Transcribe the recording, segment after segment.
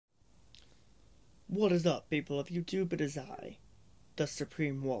What is up, people of YouTube? It is I, the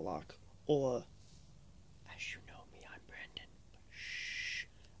Supreme Warlock, or, as you know me, I'm Brandon. Shh,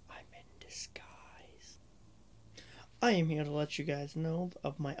 I'm in disguise. I am here to let you guys know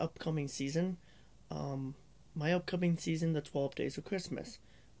of my upcoming season. The 12 Days of Christmas,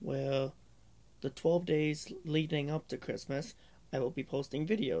 where the 12 days leading up to Christmas, I will be posting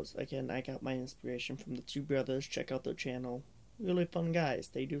videos. Again, I got my inspiration from the two brothers. Check out their channel. Really fun guys.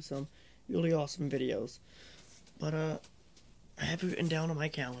 They do some really awesome videos. But, I have it written down on my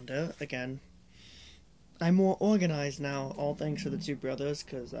calendar. Again, I'm more organized now, all thanks to the two brothers,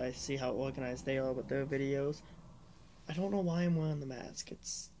 because I see how organized they are with their videos. I don't know why I'm wearing the mask.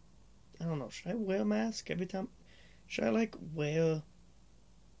 I don't know, should I wear a mask every time? Should I, wear,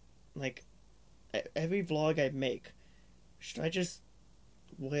 like, every vlog I make? Should I just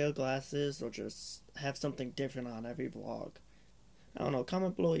wear glasses or just have something different on every vlog? I don't know,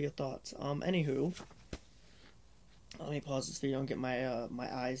 comment below your thoughts. Anywho, let me pause this video and get my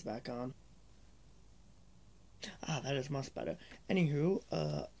eyes back on. That is much better. Anywho,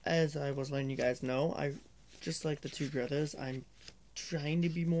 as I was letting you guys know, just like the two brothers, I'm trying to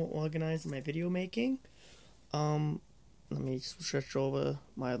be more organized in my video making. Let me switch over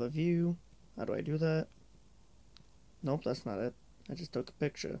my other view. How do I do that? Nope, that's not it. I just took a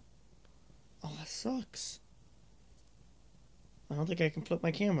picture. Oh, that sucks. I don't think I can flip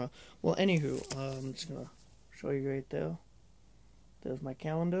my camera. Well, anywho, I'm just gonna show you right there. There's my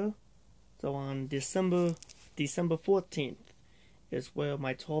calendar. So on December 14th is where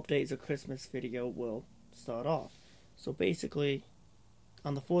my 12 Days of Christmas video will start off. So basically,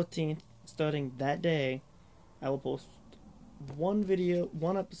 on the 14th, starting that day, I will post one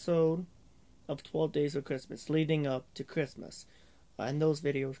episode of 12 Days of Christmas leading up to Christmas. And those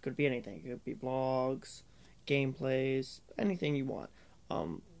videos could be anything. It could be vlogs, gameplays, anything you want.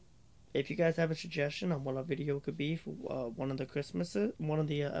 If you guys have a suggestion on what a video could be for one of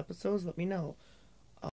the episodes, let me know.